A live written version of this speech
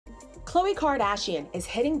Khloé Kardashian is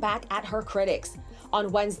hitting back at her critics.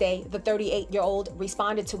 On Wednesday, the 38-year-old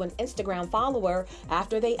responded to an Instagram follower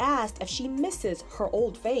after they asked if she misses her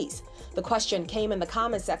old face. The question came in the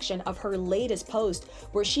comment section of her latest post,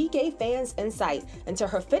 where she gave fans insight into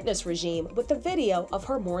her fitness regime with the video of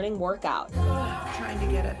her morning workout. Trying to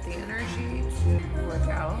get up the energy to work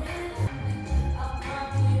out.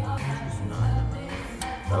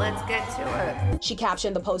 So let's get to it. She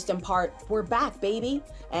captioned the post in part, "We're back, baby."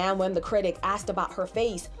 And when the critic asked about her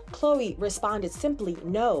face, Khloé responded simply,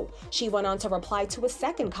 "No." She went on to reply to a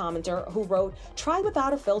second commenter who wrote, "Try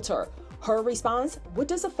without a filter." Her response, "What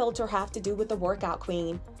does a filter have to do with the workout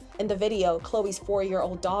queen?" In the video, Khloé's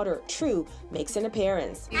 4-year-old daughter, True, makes an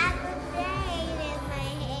appearance. I have braid in my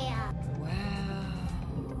hair.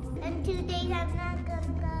 Wow. In 2 days, I'm not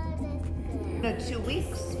gonna go to school. 2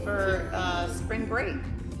 weeks for spring break.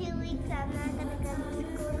 2 weeks, I'm not gonna go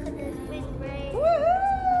to school for the spring break.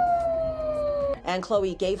 And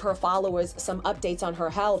Khloé gave her followers some updates on her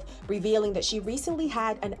health, revealing that she recently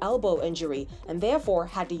had an elbow injury and therefore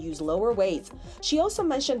had to use lower weights. She also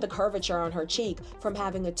mentioned the curvature on her cheek from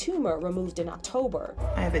having a tumor removed in October.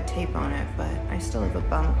 I have a tape on it, but I still have a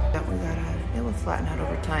bump that it will flatten out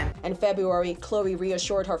over time. In February, Khloé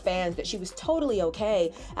reassured her fans that she was totally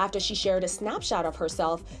okay after she shared a snapshot of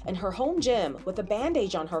herself in her home gym with a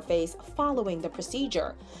bandage on her face following the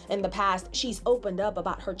procedure. In the past, she's opened up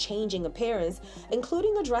about her changing appearance,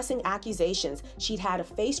 including addressing accusations she'd had a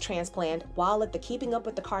face transplant while at the Keeping Up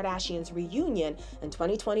with the Kardashians reunion in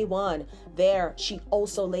 2021. There, she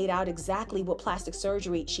also laid out exactly what plastic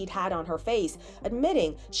surgery she'd had on her face,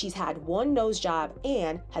 admitting she's had one nose job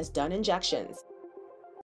and has done injections.